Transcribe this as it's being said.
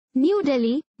New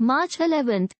Delhi, March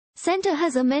 11. Centre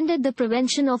has amended the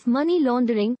Prevention of Money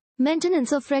Laundering,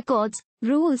 Maintenance of Records,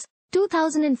 Rules,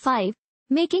 2005,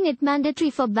 making it mandatory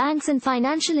for banks and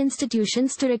financial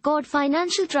institutions to record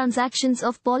financial transactions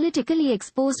of politically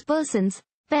exposed persons,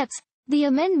 PEPs. The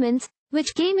amendments,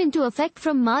 which came into effect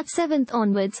from March 7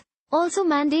 onwards, also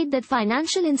mandate that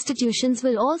financial institutions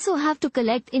will also have to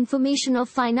collect information of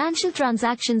financial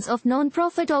transactions of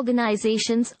non-profit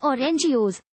organizations or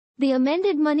NGOs. The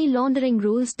amended money laundering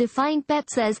rules define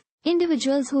PEPs as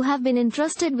individuals who have been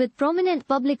entrusted with prominent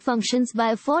public functions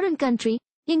by a foreign country,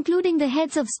 including the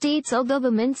heads of states or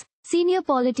governments, senior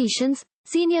politicians,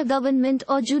 senior government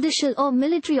or judicial or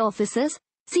military officers,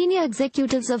 senior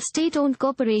executives of state-owned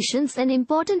corporations and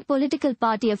important political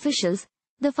party officials.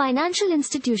 The financial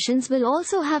institutions will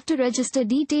also have to register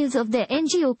details of their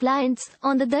NGO clients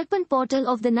on the Darpan portal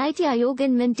of the Niti Aayog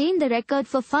and maintain the record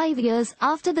for 5 years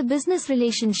after the business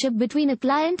relationship between a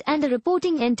client and a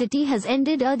reporting entity has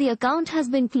ended or the account has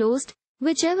been closed,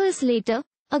 whichever is later,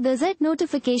 a Gazette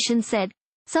notification said.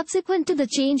 Subsequent to the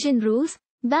change in rules,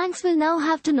 banks will now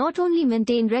have to not only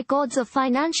maintain records of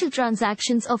financial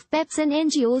transactions of PEPs and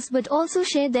NGOs but also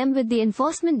share them with the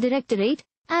Enforcement Directorate,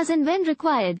 as and when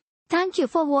required. Thank you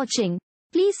for watching.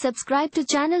 Please subscribe to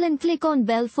channel and click on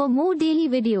bell for more daily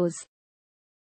videos.